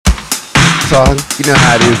song? You know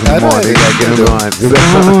how it is in the morning. You gotta get them going. Good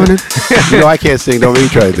morning. You know I can't sing. Don't make me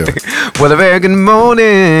try to do it. Well, a very good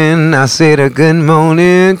morning. I said a good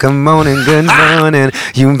morning. Come on and good morning.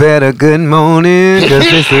 You better good morning, 'cause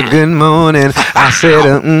it's a good morning. I said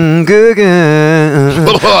a good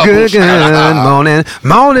morning.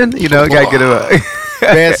 Morning. You know, gotta get it.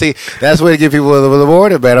 Man, see, that's the way to give people the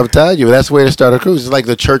morning, man. I'm telling you, that's the way to start a cruise. It's like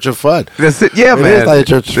the Church of Fun. That's it. Yeah, man. It is like the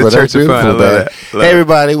Church of Fun. Church of Fun. I love that. Hey,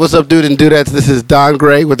 everybody. What's up, dude and dudettes? This is Don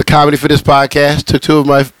Gray with the Comedy Fitness Podcast. Took two of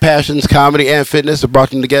my passions, comedy and fitness, and brought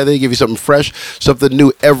them together to give you something fresh, something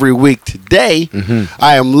new every week. Today,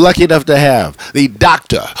 I am lucky enough to have the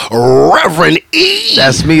Dr. Reverend E.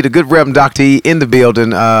 That's me, the good Reverend Dr. E in the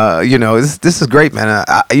building. You know, this is great, man.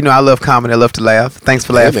 I love comedy. I love to laugh. Thanks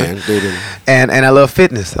for laughing. Yeah, man. Dude. And I love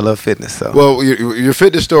fitness. I love fitness. So. Well, your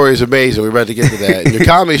fitness story is amazing. We're about to get to that. And your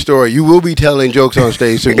comedy story, you will be telling jokes on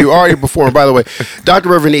stage soon. You already performed. By the way, Dr.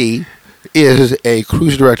 Reverend E is a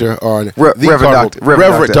cruise director on Reverend Dr.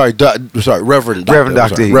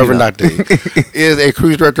 E is a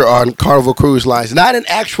cruise director on Carnival Cruise Lines. Not an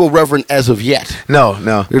actual reverend as of yet. No.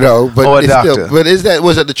 You know, but or a it's doctor. still.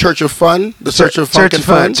 Was it the Church of Fun? The Church of Fun and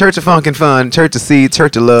Fun? Church of Funk and Fun. Church of Seed.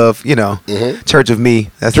 Church of Love. You know. Church of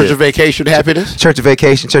Me. That's Church it. of Vacation Happiness. Church of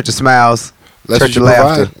Vacation. Church of Smiles. That's Church what of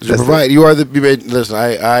you Laughter. provide. You are the listen.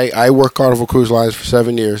 I worked Carnival Cruise Lines for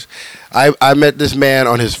 7 years. I met this man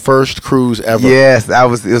on his first cruise ever. Yes,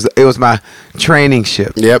 it was my training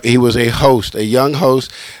ship. Yep, he was a host, a young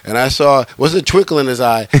host, and I saw wasn't a twinkle in his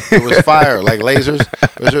eye. It was fire, like lasers.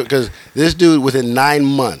 Because this dude, within 9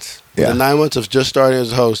 months, within 9 months of just starting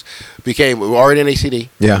as a host, became already in ACD.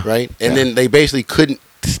 Yeah, right. And then they basically couldn't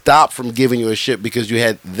stop from giving you a ship because you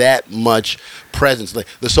had that much presence. Like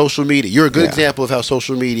the social media, you're a good example of how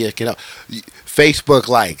social media can help. Facebook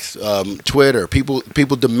likes, Twitter, people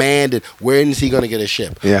demanded, when is he going to get a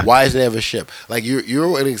ship? Yeah. Why doesn't he have a ship? Like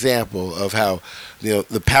you're an example of how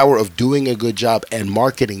the power of doing a good job and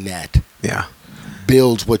marketing that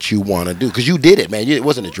builds what you want to do. Because you did it, man. It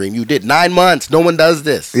wasn't a dream. You did 9 months. No one does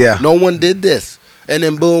this. Yeah. No one did this. And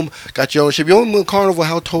then boom, got your own ship. You only been with Carnival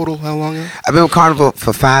how long? I've been with Carnival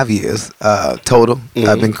for 5 years total.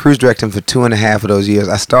 I've been cruise directing for 2.5 of those years.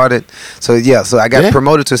 I started, so I got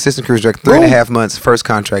promoted to assistant cruise director 3.5 months, first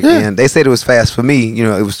contract, and they said it was fast for me. You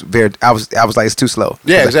know, it was very. I was like, it's too slow.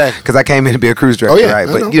 Yeah, exactly. Because I came in to be a cruise director, right?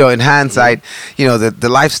 But in hindsight, the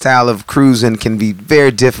lifestyle of cruising can be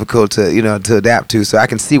very difficult to adapt to. So I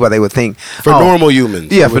can see why they would think for normal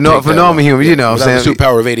humans. Yeah, for normal humans. You know, what I'm saying, the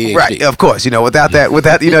superpower of ADHD. Right, of course. Without that,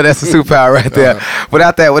 that's a superpower right there.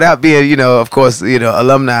 Without being, of course,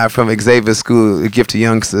 alumni from Xavier School, a gift to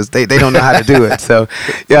youngsters, they don't know how to do it. So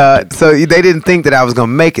they didn't think that I was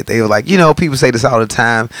gonna make it. They were like, people say this all the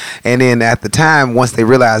time. And then at the time, once they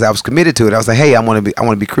realized I was committed to it, I was like, hey, I want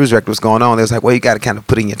to be cruise director. What's going on? They was like, well, you got to kind of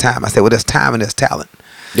put in your time. I said, well, there's time and there's talent.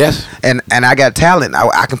 Yes. And I got talent.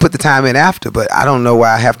 I can put the time in after, but I don't know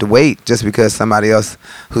why I have to wait just because somebody else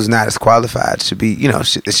who's not as qualified should be,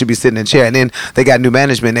 should be sitting in a chair. And then they got new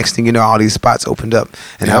management. Next thing you know, all these spots opened up,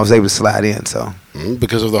 and I was able to slide in. So.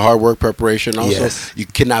 Because of the hard work, preparation, also, you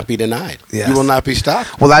cannot be denied. Yes. You will not be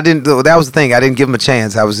stopped. Well, I didn't. That was the thing. I didn't give him a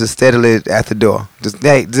chance. I was just steadily at the door. Just,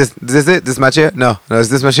 hey, this it? This my chair? No, is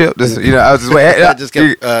this my ship? I was just waiting. I just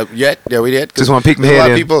kept, we did. Just want to peek my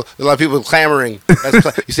head in. There's a lot of people clamoring.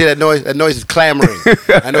 You see that noise? That noise is clamoring.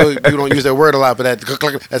 I know you don't use that word a lot, but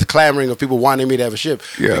that's clamoring of people wanting me to have a ship.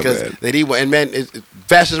 Yeah, because they need one. And man,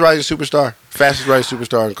 fastest rising superstar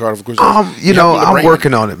in Carnival Cruise. I'm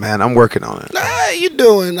working on it, man. I'm working on it. You're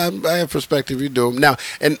doing. I have perspective. You're doing now,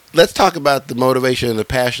 and let's talk about the motivation and the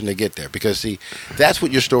passion to get there. Because see, that's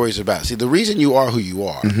what your story is about. See, the reason you are who you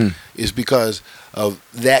are is because of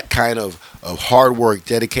that kind of hard work,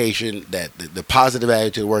 dedication, that the positive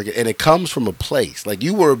attitude work, and it comes from a place. Like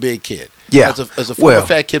you were a big kid. Yeah. As a former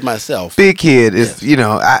fat kid myself. Big kid is,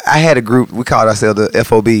 I had a group, we called ourselves the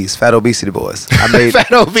FOBs, Fat Obesity Boys. I made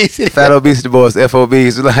Fat Obesity Boys,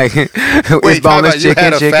 FOBs. Like, it's boneless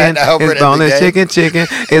chicken, it's boneless chicken,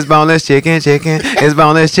 it's boneless chicken, it's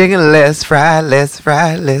boneless chicken, let's fry.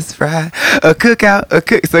 A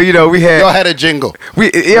cookout, So, we had. Y'all had a jingle. We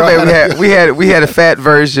had a fat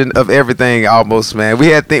version of everything almost, man. We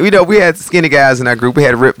had skinny guys in our group, we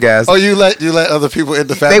had ripped guys. Oh, you let other people in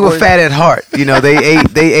the fat They boys? were fat at heart.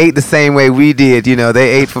 They ate the same way we did. They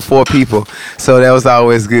ate for 4 people, so that was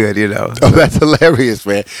always good. Oh, that's hilarious,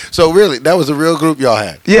 man. So really, that was a real group y'all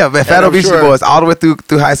had. Yeah, man. Fat Obesity Boys all the way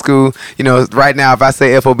through high school. Right now, if I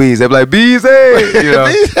say FOBs, they're like BZ.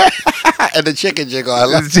 And the chicken jiggle. I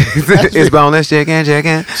love It's boneless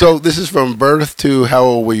chicken. So this is from birth to how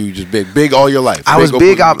old were you? Just big all your life. I was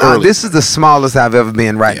big. Early. This is the smallest I've ever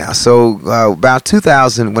been right now. So about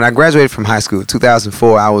 2000, when I graduated from high school,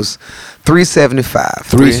 2004, I was 375.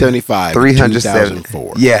 375.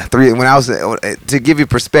 304. Yeah, when I was to give you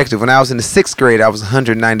perspective, when I was in the 6th grade, I was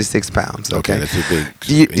 196 pounds. Okay, that's a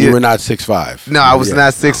big. You were not 6'5". No, I was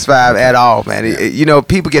not 6'5" at all, man. Yeah. You know,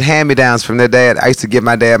 people get hand-me-downs from their dad. I used to give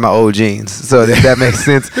my dad my old jeans, so if that makes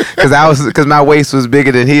sense, because my waist was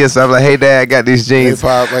bigger than his. So I was like, "Hey, Dad, I got these jeans." Hey,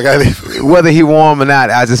 Pop, Whether he wore them or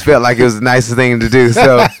not, I just felt like it was the nicest thing to do.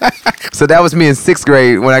 So, so that was me in 6th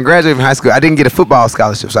grade. When I graduated from high school, I didn't get a football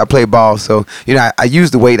scholarship, so I played ball. So, you know, I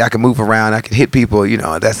used the weight. I could move around. I could hit people. You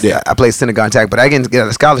know, I played center guard attack, but I didn't get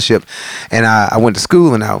a scholarship. And I went to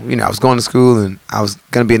school, and I was going to school, and I was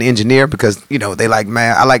going to be an engineer because, you know, they like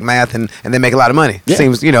math. I like math, and they make a lot of money. Yeah.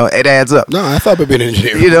 Seems, you know, it adds up. No, I thought about being an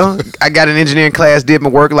engineer. You know, I got an engineering class, did my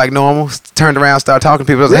work like normal, turned around, started talking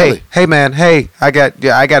to people. I was Really? like, hey man, hey, I got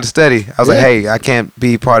to study. I was like, hey, I can't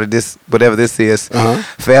be part of this, whatever this is,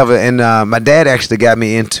 forever. And my dad actually got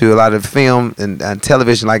me into a lot of film and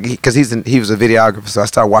television, like because he was a videographer, so I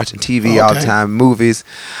started watching TV all the time, movies,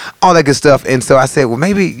 all that good stuff. And so I said, well,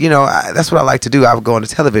 maybe, you know, that's what I like to do. I would go into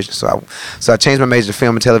television. So I changed my major to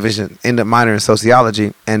film and television, ended up minoring in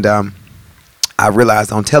sociology, and I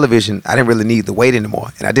realized on television I didn't really need the weight anymore,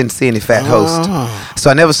 and I didn't see any fat hosts. So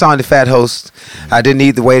I never saw any fat hosts. I didn't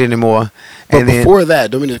need the weight anymore. But before that,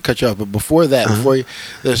 don't mean to cut you off, but before that,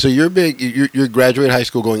 so you're big. You're graduating high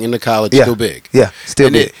school, going into college, still big. Yeah, still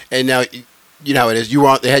big. And now, you know how it is. You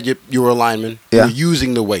were a lineman. Yeah. You were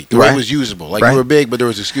using the weight. The weight was usable. Like you were big, but there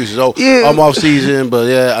was excuses. Oh, Yeah. I'm off season, but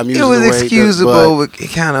yeah, I'm using the weight. It was excusable, but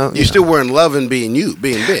kind of. You still weren't loving being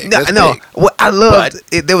big. No, Big. Well, I loved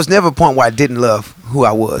it. There was never a point where I didn't love who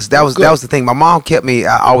I was. That was the thing. My mom kept me.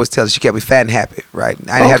 I always tell her she kept me fat and happy. Right.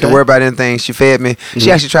 I didn't have to worry about anything. She fed me.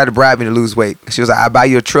 She actually tried to bribe me to lose weight. She was like, "I'll buy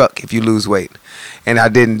you a truck if you lose weight." And I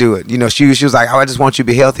didn't do it. You know, she was like, "Oh, I just want you to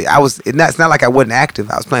be healthy." It's not like I wasn't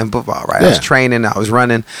active. I was playing football, right? Yeah. I was training. I was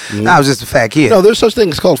running. I was just a fat kid. No, there's such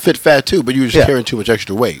things called fit fat too, but you were just carrying too much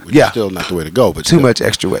extra weight, which is still not the way to go. But too much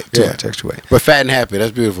extra weight. Too much extra weight. But fat and happy,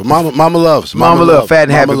 that's beautiful. Mama loves. Mama love fat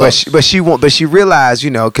and happy, loves. but she realized,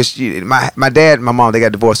 you know, because my dad and my mom, they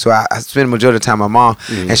got divorced, so I spent the majority of the time with my mom,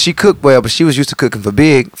 and she cooked well, but she was used to cooking for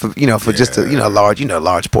just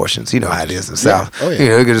large portions. You know how it is in the South. Oh, yeah. You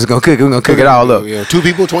know, we're just gonna cook. We're gonna cook it all up. Yeah, 2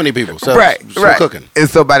 people, 20 people. So, Right. Cooking. And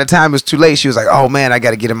so by the time it was too late, she was like, "Oh man, I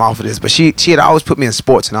got to get him off of this." But she had always put me in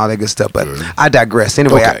sports and all that good stuff. But I digress.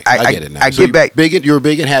 Anyway, Okay, I get it now. I So get back. you were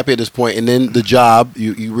big and happy at this point, and then the job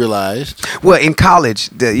you realized. Well, in college,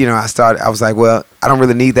 I was like, well, I don't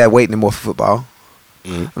really need that weight anymore for football.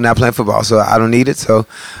 I'm not playing football, so I don't need it. So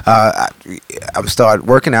I started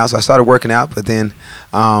working out. So I started working out, but then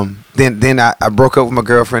I broke up with my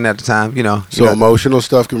girlfriend at the time. So emotional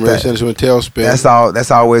stuff can really send you in a tailspin. That's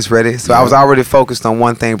always ready. So I was already focused on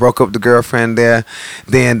one thing. Broke up with the girlfriend there.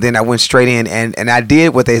 Then I went straight in and I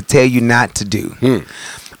did what they tell you not to do.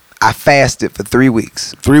 I fasted for 3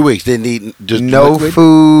 weeks. 3 weeks. Didn't eat just no liquid?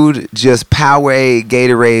 food, just Powerade,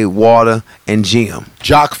 Gatorade, water, and gym.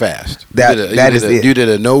 Jock fast. You did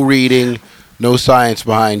a no reading, no science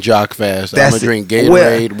behind jock fast. I'm gonna drink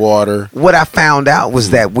Gatorade, water. What I found out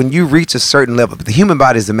was that when you reach a certain level, the human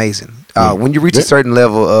body is amazing. When you reach a certain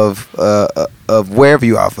level of wherever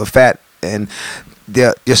you are, of fat, and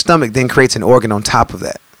your stomach then creates an organ on top of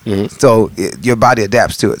that. So your body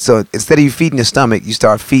adapts to it. So instead of you feeding your stomach, you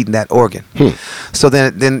start feeding that organ. So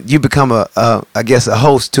then you become a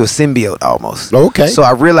host to a symbiote almost. Okay. So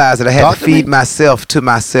I realized that I had to feed myself to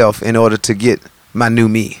myself in order to get my new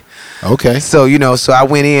me. Okay. So so I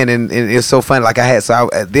went in and it was so funny. Like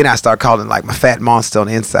then I started calling like my fat monster on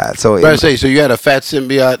the inside. So so you had a fat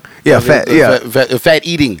symbiote. Yeah, fat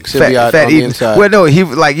eating symbiote on the inside. Well, no, he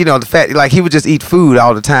the fat, like he would just eat food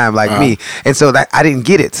all the time like me, and so I didn't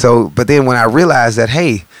get it. So, but then when I realized that,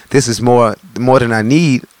 hey, this is more than I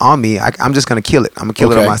need on me, I'm just gonna kill it. I'm gonna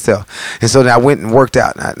kill it on myself. And so then I went and worked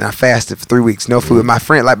out and I fasted for 3 weeks, no food. My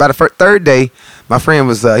friend, like by the third day, my friend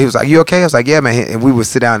was he was like, "You okay?" I was like, "Yeah, man." And we would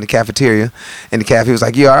sit down in the cafeteria in the cafe. He was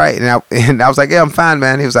like, "You all right?" And I was like, "Yeah, I'm fine,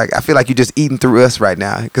 man." He was like, "I feel like you're just eating through us right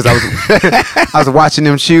now," because I was I was watching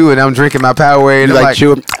them chew and I'm drinking my Powerade. You like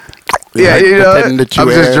chewing. Yeah, I'm just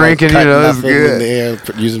drinking, it's good. In the air,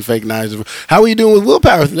 using fake knives. How are you doing with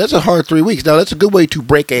willpower? That's a hard 3 weeks. Now, that's a good way to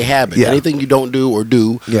break a habit. Yeah. Anything you don't do or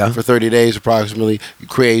do for 30 days approximately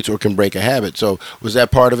creates or can break a habit. So was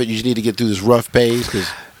that part of it? You just need to get through this rough phase?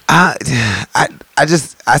 I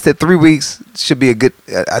said 3 weeks should be a good.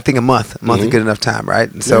 I think a month is good enough time,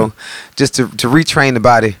 right? And so, just to retrain the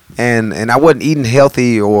body, and I wasn't eating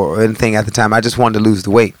healthy or anything at the time. I just wanted to lose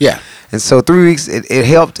the weight. Yeah. And so 3 weeks, it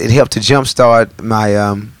helped. It helped to jumpstart my.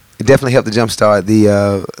 It definitely helped to jumpstart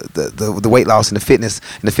the weight loss and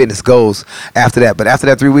the fitness goals after that. But after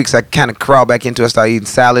that 3 weeks, I kind of crawled back into it. I started eating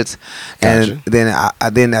salads, and then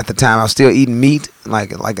then at the time I was still eating meat.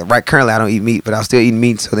 Like right currently I don't eat meat, but I was still eating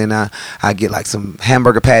meat. So then I get like some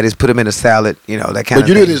hamburger patties, put them in a salad, that kind of thing. But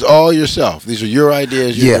you do this all yourself. These are your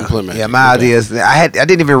ideas. You implement. Yeah, my ideas. I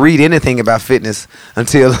didn't even read anything about fitness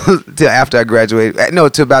until after I graduated. No,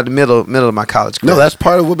 to about the middle of my college career. No, that's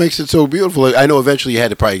part of what makes it so beautiful. I know eventually you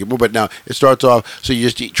had to probably get more, but now it starts off. So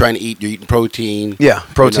you're just trying to eat. You're eating protein. Yeah,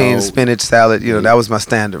 protein, spinach, salad. That was my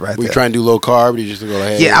standard right there. Were you trying to do low carb? Or you just go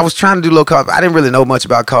ahead? Yeah, I was trying to do low carb. I didn't really know much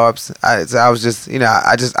about carbs. I was just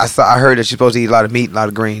I heard that you're supposed to eat a lot of meat, a lot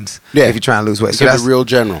of greens. Yeah. If you're trying to lose weight. So that's real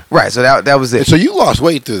general. Right. So that was it. And so you lost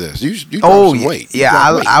weight through this. You dropped some weight. Yeah.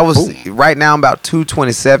 I was right now I'm about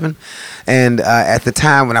 227, and at the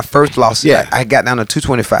time when I first lost it, I got down to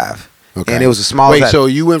 225. Okay. And it was a small. Wait, so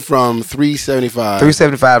you went from 375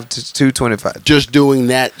 to 225. Just doing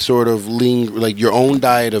that sort of lean, like your own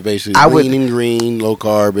diet of basically lean and green, low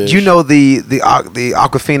carb. You know the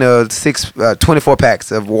Aquafina 24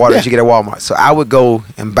 packs of water that you get at Walmart. So I would go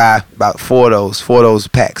and buy about four of those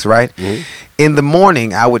packs, right? Mm-hmm. In the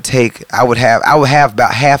morning, I would have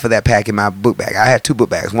about half of that pack in my book bag. I had 2 book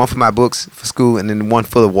bags, one for my books for school, and then one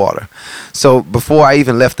full of water. So before I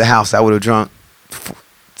even left the house, I would have drunk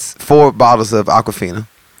 4 bottles of Aquafina.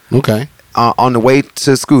 Okay. On the way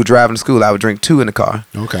to school, driving to school, I would drink 2 in the car.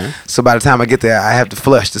 Okay. So by the time I get there, I have to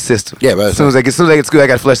flush the system. Yeah, but as soon as I get to school, I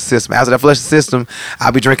got to flush the system. After I flush the system,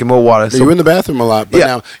 I'll be drinking more water. So you're in the bathroom a lot, but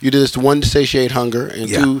now you do this to 1, to satiate hunger, and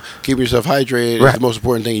 2, keeping yourself hydrated is the most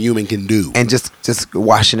important thing a human can do. And just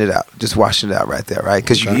washing it out, right there, right?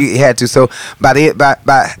 Because you had to. So by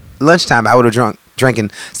lunchtime, I would have drinking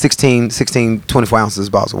 16, 24 ounces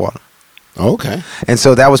bottles of water. Okay. And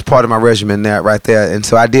so that was part of my regimen right there. And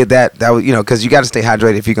so I did that. That was, because you got to stay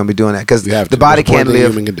hydrated if you're going to be doing that. Because the body can't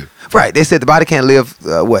live. Right. They said the body can't live,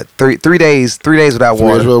 3 days without water. 3 days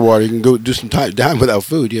without water. You can go do some time without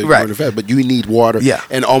food. Yeah, right. Fast, but you need water. Yeah.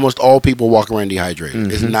 And almost all people walk around dehydrated.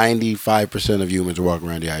 Mm-hmm. It's 95% of humans walk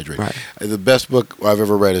around dehydrated. Right. The best book I've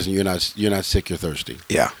ever read is You're Not Sick, You're Thirsty.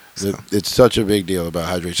 Yeah. It's such a big deal about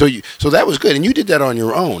hydration. So that was good, and you did that on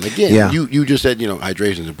your own. Again, you just said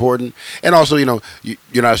hydration is important, and also you're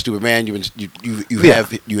not a stupid man.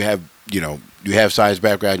 You have science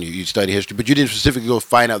background. You study history, but you didn't specifically go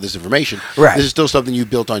find out this information. Right. This is still something you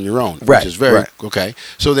built on your own, which is very okay.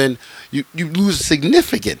 So then you lose a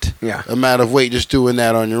significant amount of weight just doing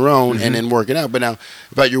that on your own and then working out. But now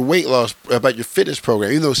about your weight loss, about your fitness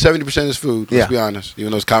program, even though 70% is food, let's be honest,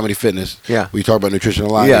 even though it's comedy fitness, we talk about nutrition a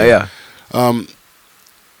lot.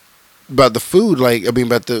 About the food,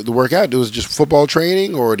 about the workout, it was just football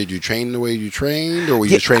training, or did you train the way you trained, or were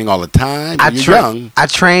you just training all the time? I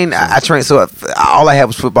trained. So all I had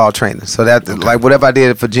was football training. So that whatever I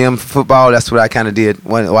did for gym, for football, that's what I kind of did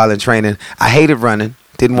while in training. I hated running.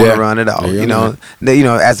 Didn't want to run at all.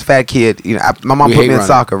 As a fat kid, my mom put me in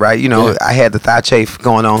soccer, right? I had the thigh chafe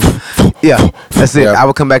going on. That's it. I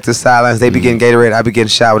would come back to the sidelines. They be getting Gatorade. I be getting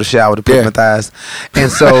shower to put my thighs.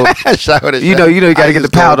 And so, you got to get the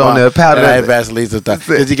powder on there. Powder. I had Vaseline sometimes.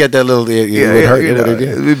 Did you get that little? It hurt.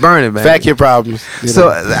 It be burning, man. Fat kid problems. So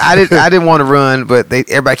I didn't want to run, but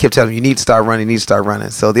everybody kept telling me you need to start running.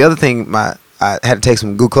 So the other thing, I had to take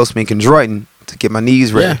some glucosamine chondroitin to get my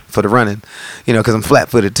knees ready for the running, because I'm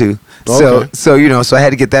flat-footed too. Okay. So I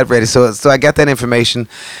had to get that ready. So I got that information,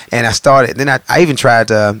 and I started. Then I even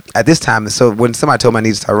tried at this time. So when somebody told me I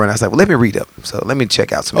needed to start running, I was like, well, let me read up. So let me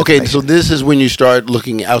check out some. Okay, so this is when you start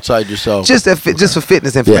looking outside yourself, just for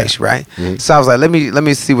fitness information, right? Mm-hmm. So I was like, let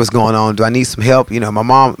me see what's going on. Do I need some help? My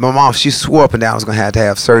mom, she swore up and down I was gonna have to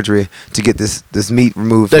have surgery to get this meat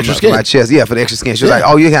removed from my chest. Yeah, for the extra skin. She was like,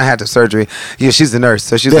 oh, you're gonna have to have surgery. She's the nurse,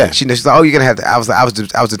 so she's like, she's like, oh, you're gonna have to. I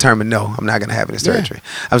was determined. No, I'm not gonna have any surgery.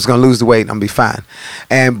 I'm just gonna lose the weight and I'm gonna be fine.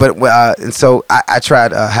 And so I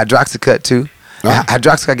tried Hydroxycut too.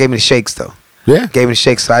 Hydroxycut gave me the shakes though. Yeah, gave me the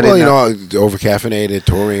shakes. So I didn't. Over caffeinated,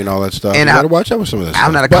 taurine, all that stuff. And you gotta watch out with some of this.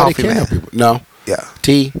 I'm not a coffee man. No. Yeah.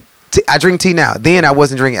 Tea. I drink tea now. Then I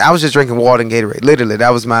wasn't drinking. I was just drinking water and Gatorade. Literally,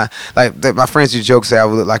 that was my my friends used to joke say I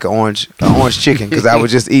would look like an orange chicken because I would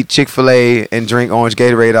just eat Chick-fil-A and drink orange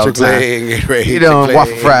Gatorade all the time. Chick-fil-A and Gatorade.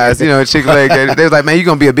 Waffle fries. Chick-fil-A. Gatorade. They was like, man, you're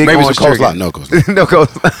gonna be a big orange chicken. No coleslaw. No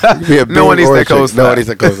coleslaw. No one eats that coleslaw. No one eats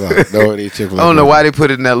that coleslaw. No one eats Chick-fil-A. I don't know why they put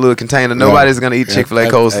it in that little container. Nobody's gonna eat Chick-fil-A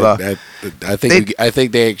coleslaw. I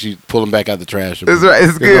think they actually pull them back out the trash. That's right.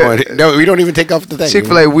 It's good. No, we don't even take off the thing.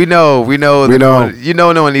 Chick-fil-A, we know. No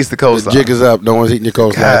one eats the coleslaw. The jig is up. No one's eating your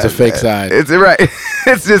coleslaw. It's a fake side. It's right.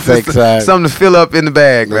 It's just fake side. Something to fill up in the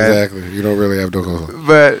bag, man. Exactly. You don't really have no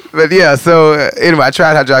coleslaw. But yeah. So anyway, I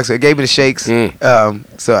tried hydroxyl. It gave me the shakes.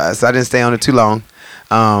 So I didn't stay on it too long.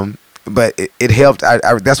 But it helped.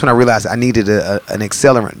 That's when I realized I needed an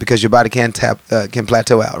accelerant because your body can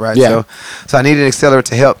plateau out, right? Yeah. So I needed an accelerant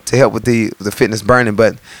to help with the fitness burning.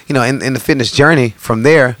 But you know, in the fitness journey from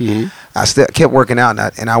there, I still kept working out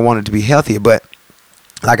and I wanted to be healthier. But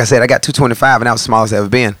like I said, I got 225 and I was the smallest I've ever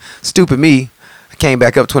been. Stupid me, I came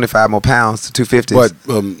back up 25 more pounds to 250. What?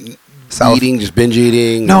 Eating, just binge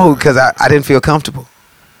eating? No, because I didn't feel comfortable.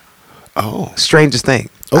 Oh, strangest thing.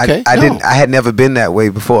 Okay, I had never been that way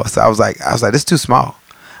before, so I was like, this is too small.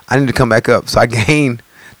 I need to come back up. So I gained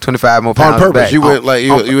 25 more pounds. On purpose, back. you went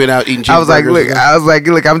you went out eating cheeseburgers. I was like,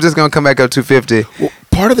 look, I'm just gonna come back up 250. Well,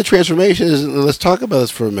 part of the transformation is, let's talk about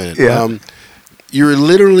this for a minute. Yeah. You're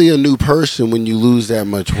literally a new person when you lose that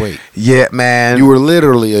much weight. Yeah, man. You were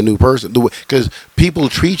literally a new person because people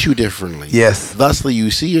treat you differently. Yes. Thusly,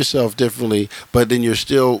 you see yourself differently, but then you're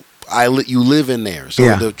still. You live in there,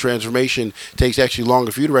 so the transformation takes actually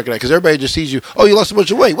longer for you to recognize because everybody just sees you. Oh, you lost a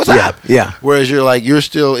bunch of weight. What's up? Yeah. Whereas you're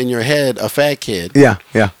still in your head a fat kid. Yeah.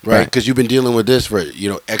 Right. Because you've been dealing with this for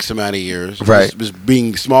X amount of years. Right. Just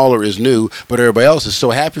being smaller is new, but everybody else is so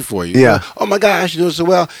happy for you. Yeah. Oh my gosh, you're doing so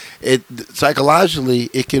well. It psychologically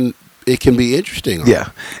it can be interesting.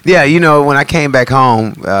 Yeah. You know, when I came back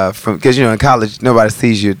home because in college nobody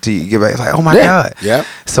sees you till you get back. It's like, oh my God. Yeah.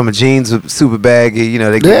 So my jeans were super baggy.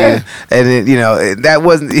 They get and then, that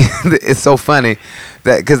wasn't. It's so funny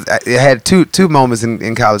that because I had two moments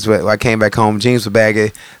in college where I came back home, jeans were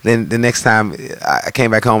baggy. Then the next time I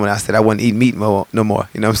came back home and I said I wasn't eating meat no more.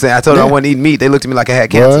 You know what I'm saying? I told them I wasn't eating meat. They looked at me like I had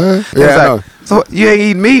cancer. What? Yeah. So you ain't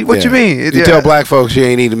eating meat? What you mean? You tell black folks you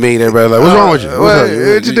ain't eating meat. Everybody like, what's wrong with you?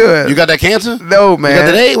 What you doing? You got that cancer? No, man. You got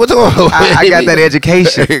that AIDS? What's going on? I got that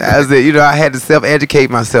education. I had to self-educate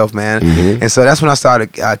myself, man. Mm-hmm. And so that's when I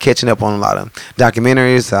started catching up on a lot of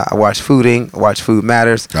documentaries. I watched Food Inc. I watched Food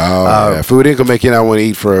Matters. Food Inc. will make you not want to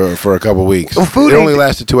eat for a couple of weeks. Well, Food it only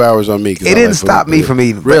lasted 2 hours on me. It didn't stop me from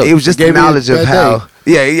eating. Really? It was just the knowledge of how.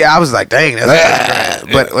 Yeah. I was like, dang, that's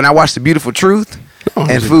great. But when I watched The Beautiful Truth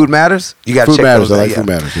and Food Matters, you got to check those out. I like Food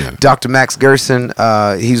Matters. Yeah. Dr. Max Gerson,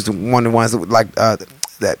 he's one of the ones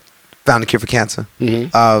that found the cure for cancer.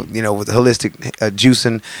 Mm-hmm. With the holistic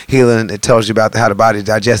juicing, healing, it tells you about how the body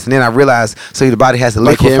digests. And then I realized, the body has to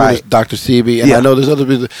liquefy. Dr. Sebi, and I know there's other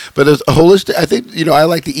people, but there's a holistic. I think I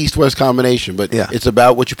like the East-West combination, but it's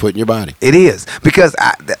about what you put in your body. It is because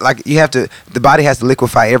you have to. The body has to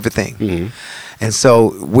liquefy everything. Mm-hmm. And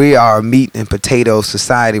so we are a meat and potato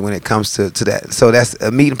society when it comes to that. So that's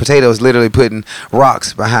meat and potato is literally putting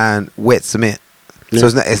rocks behind wet cement. Yeah. So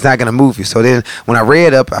it's not going to move you. So then when I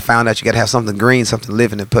read up, I found out you got to have something green, something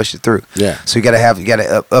living to push it through. Yeah. So you got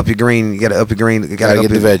to up your green. You got to up your green. You got to get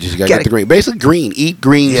the veggies. You got to get the green. Basically green. Eat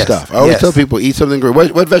green stuff. I always tell people eat something green.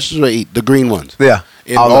 What vegetables do I eat? The green ones. Yeah.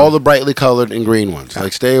 And all the brightly colored and green ones.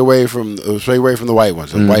 Like stay away from the white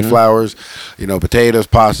ones. Mm-hmm. White flowers, potatoes,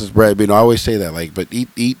 pastas, bread. I always say that. But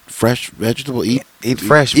eat fresh vegetable. Eat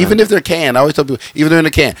fresh. Even if they're canned. I always tell people, even if they're in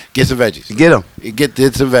a can, get some veggies. Get them. Get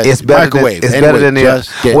some veggies. It's better microwave. It's better than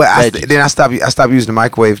veggies. Then I stopped using the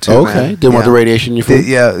microwave too. Okay. Man. Didn't want the radiation in your food.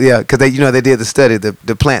 Yeah. Because they did the study,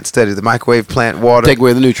 the plant study, the microwave plant water. Take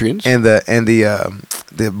away the nutrients. And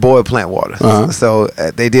the boiled plant water. Uh-huh. So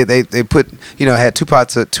they put had two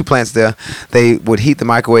plants there. They would heat the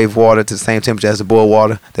microwave water to the same temperature as the boiled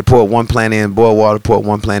water. They poured one plant in, boiled water, poured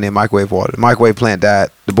one plant in, microwave water. The microwave plant died,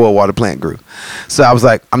 the boiled water plant grew. So I was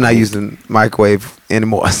like, I'm not using microwave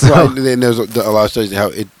anymore. So right, and then there's a lot of studies how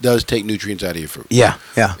it does take nutrients out of your food. Yeah.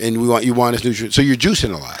 And you want this nutrient. So you're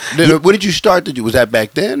juicing a lot. When did you start to do? Was that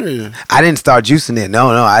back then or? I didn't start juicing it. No,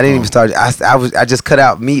 I didn't even start. I just cut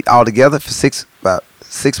out meat altogether for about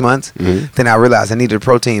 6 months. Mm-hmm. Then I realized I needed the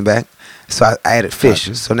protein back. So I added fish.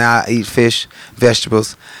 Gotcha. So now I eat fish,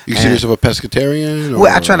 vegetables. You consider yourself a pescatarian?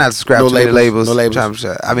 Well, I try not to subscribe to any labels. No labels.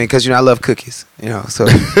 I mean, because I love cookies. So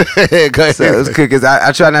it's cookies.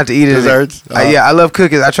 I try not to eat it. Desserts. I love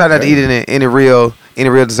cookies. I try not to eat it in any real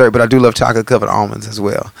dessert, but I do love chocolate covered almonds as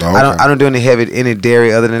well. Oh, okay. I don't do any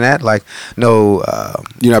dairy other than that. Like no.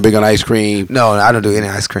 You're not big on ice cream. No, I don't do any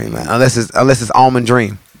ice cream, man. Unless it's almond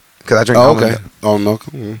dream. Because I drink almond milk. Almond milk.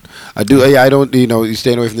 Mm-hmm. I do. Yeah, I don't. You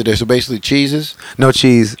staying away from the dairy. So basically, cheeses. No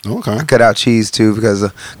cheese. Okay. I cut out cheese too because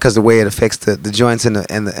the way it affects the joints and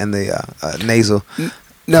the nasal.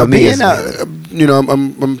 Now, for me,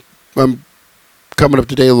 I'm coming up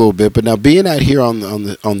to date a little bit, but now being out here on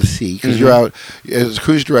the sea, because you're out as a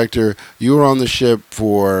cruise director, you were on the ship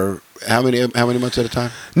for how many months at a time?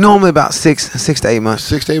 Normally about 6 to 8 months.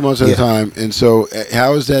 6 to 8 months at a time. And so,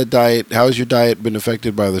 how is that diet? How has your diet been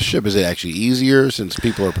affected by the ship? Is it actually easier since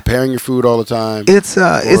people are preparing your food all the time? Or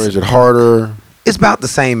is it harder? It's about the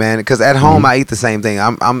same, man. Because at home I eat the same thing.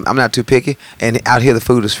 I'm not too picky, and out here the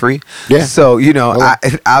food is free. Yeah. So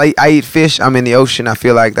I eat fish. I'm in the ocean. I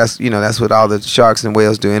feel like that's what all the sharks and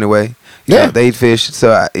whales do anyway. You know, they eat fish,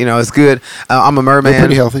 so it's good. I'm a merman. They're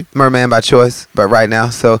pretty healthy. Merman by choice, but right now,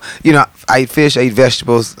 so I eat fish. I eat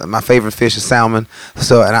vegetables. My favorite fish is salmon.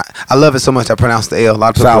 So and I love it so much. I pronounce the L. A lot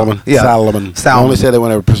of people. Salmon. Yeah. Salmon. I only say that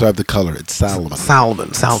when I prescribe the color. It's salmon.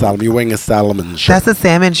 Salmon. You're wearing a salmon shirt. That's a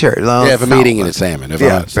salmon shirt. Yeah, if I'm eating it, it's salmon. If I'm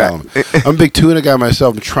not salmon. I'm a big tuna guy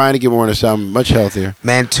myself. I'm trying to get more into salmon. Much healthier.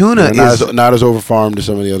 Man, tuna is not as overfarmed as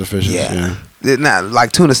some of the other fishes. Yeah. Not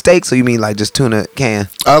like tuna steaks, or you mean like just tuna can?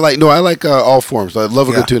 I like all forms. I love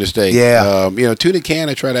a good tuna steak. Yeah. Tuna can.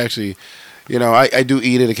 I try to actually, I do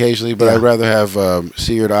eat it occasionally, but I'd rather have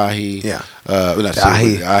seared ahi. Yeah. Not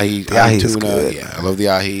seared, ahi is tuna. good. Yeah, I love the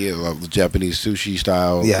ahi. I love the Japanese sushi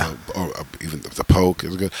style. Yeah. Or even the poke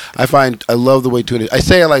is good. I love the way tuna. I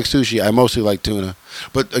say I like sushi. I mostly like tuna.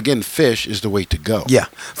 But again, fish is the way to go. Yeah,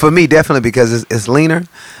 for me definitely because it's leaner.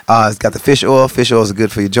 It's got the fish oil. Fish oil is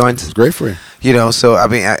good for your joints. It's great for you. So I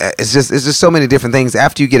mean, it's just so many different things.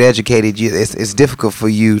 After you get educated, it's difficult for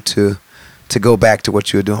you to go back to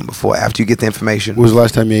what you were doing before. After you get the information. When was the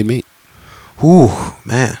last time you ate meat? Ooh,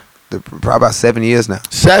 man, probably about 7 years now.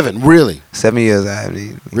 7, really? 7 years I haven't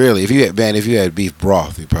eaten. Really? If you had beef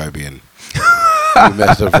broth, you'd probably be in. You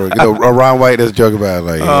messed up for Ron White does a joke about it,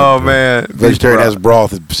 like, man, vegetarian has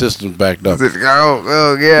broth, his system's backed up.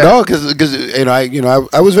 Oh yeah. No, because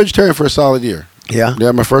I was vegetarian for a solid year. Yeah.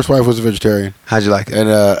 Yeah, my first wife was a vegetarian. How'd you like it?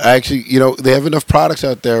 And I actually, they have enough products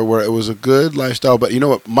out there where it was a good lifestyle. But you know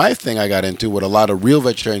what? My thing I got into, what a lot of real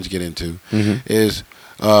vegetarians get into, is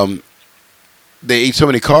they eat so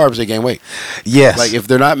many carbs they gain weight. Yes. Like if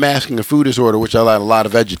they're not masking a food disorder, which a lot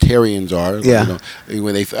of vegetarians are. Yeah.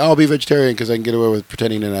 When I'll be vegetarian because I can get away with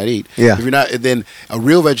pretending to not eat. Yeah. If you're not, then a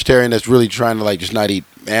real vegetarian that's really trying to just not eat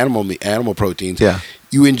animal proteins. Yeah.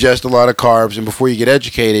 You ingest a lot of carbs, and before you get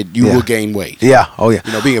educated, you will gain weight. Yeah. Oh yeah.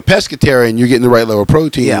 Being a pescatarian, you're getting the right level of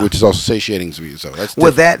protein, which is also satiating to you. So that's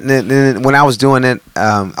with that. And when I was doing it,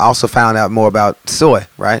 I also found out more about soy.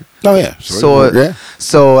 Right. Oh yeah, soy. Yeah.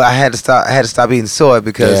 So I had to stop eating soy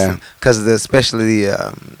because of especially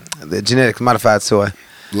the genetically modified soy.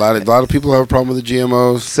 A lot of people have a problem with the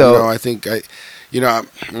GMOs. So I think I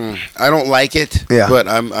don't like it. Yeah. But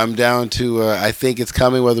I'm down to I think it's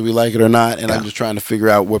coming whether we like it or not, and I'm just trying to figure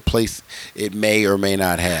out what place it may or may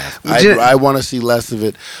not have. I want to see less of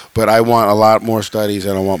it, but I want a lot more studies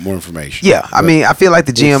and I want more information. Yeah. I mean, I feel like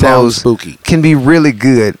the GMOs can be really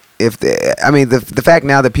good. The fact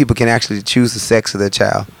now that people can actually choose the sex of their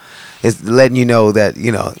child is letting you know that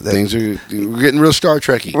things are getting real Star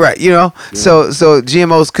Trek-y. Right. So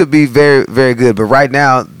GMOs could be very, very good, but right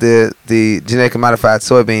now the genetically modified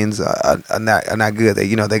soybeans are not good.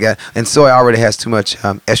 They got, and soy already has too much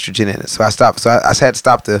estrogen in it. So I stopped. So I had to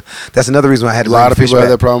stop that's another reason why I had to. A lot of people have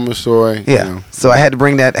that problem with soy. Yeah. So I had to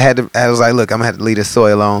bring that. I was like, look, I'm gonna have to leave this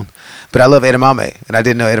soy alone. But I love edamame, and I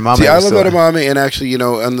didn't know edamame. See, I love edamame, and actually,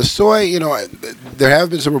 on the soy, there have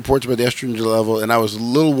been some reports about the estrogen level, and I was a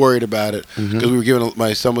little worried about it because we were giving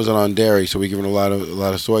my son was on dairy, so we were giving a lot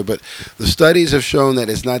of soy. But the studies have shown that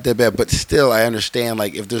it's not that bad. But still, I understand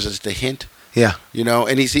if there's just a hint. Yeah.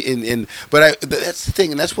 And but that's the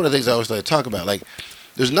thing, and that's one of the things I always like to talk about. Like,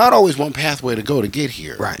 there's not always one pathway to go to get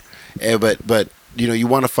here. Right. But you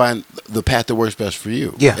want to find the path that works best for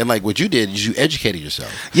you. Yeah. And what you did is you educated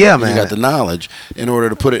yourself. Yeah, man. You got the knowledge in order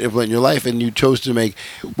to implement in your life, and you chose to make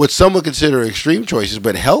what some would consider extreme choices,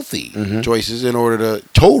 but healthy choices in order to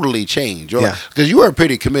totally change. Because you are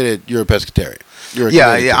pretty committed. You're a pescatarian.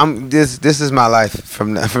 This is my life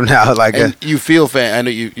from now. And you feel I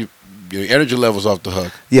know your energy level's off the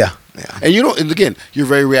hook. Yeah. And and again, you're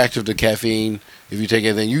very reactive to caffeine. If you take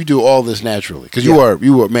anything, you do all this naturally because you are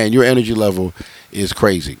man. Your energy level is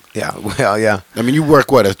crazy. Yeah, well, yeah. I mean, you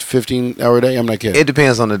work a 15-hour day? I'm not kidding. It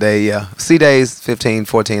depends on the day. Yeah, C days, 15,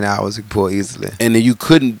 14 hours you can pull easily. And then you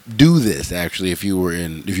couldn't do this actually if you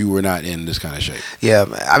were not in this kind of shape. Yeah,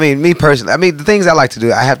 I mean, me personally, the things I like to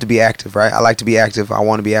do, I have to be active, right? I like to be active. I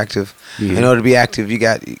want to be active. Mm-hmm. In order to be active, you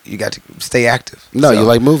got to stay active. No, you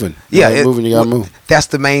like moving. You got to move. That's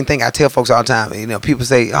the main thing I tell folks all the time. People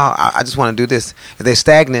say, "Oh, I just want to do this." If they're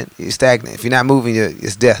stagnant, you're stagnant. If you're not moving,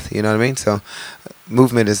 it's death. You know what I mean? So,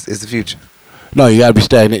 movement is the future. No, you got to be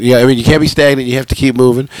stagnant. Yeah, I mean, you can't be stagnant. You have to keep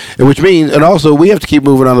moving, and which means, and also we have to keep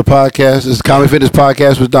moving on the podcast. This is Common Fitness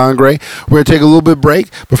Podcast with Don Gray. We're going to take a little bit break,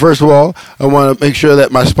 but first of all, I want to make sure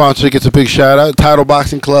that my sponsor gets a big shout out. Title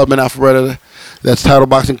Boxing Club in Alpharetta. That's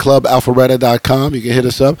TitleBoxingClubAlpharetta.com. You can hit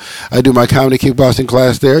us up. I do my comedy kickboxing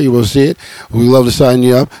class there. You will see it. We love to sign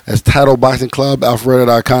you up. That's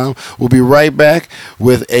TitleBoxingClubAlpharetta.com. We'll be right back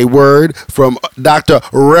with a word from Dr.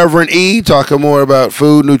 Reverend E, talking more about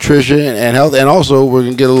food, nutrition, and health. And also, we're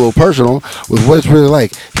going to get a little personal with what it's really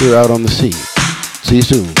like here out on the scene. See you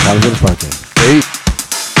soon. Common Fitness Podcast. Hey.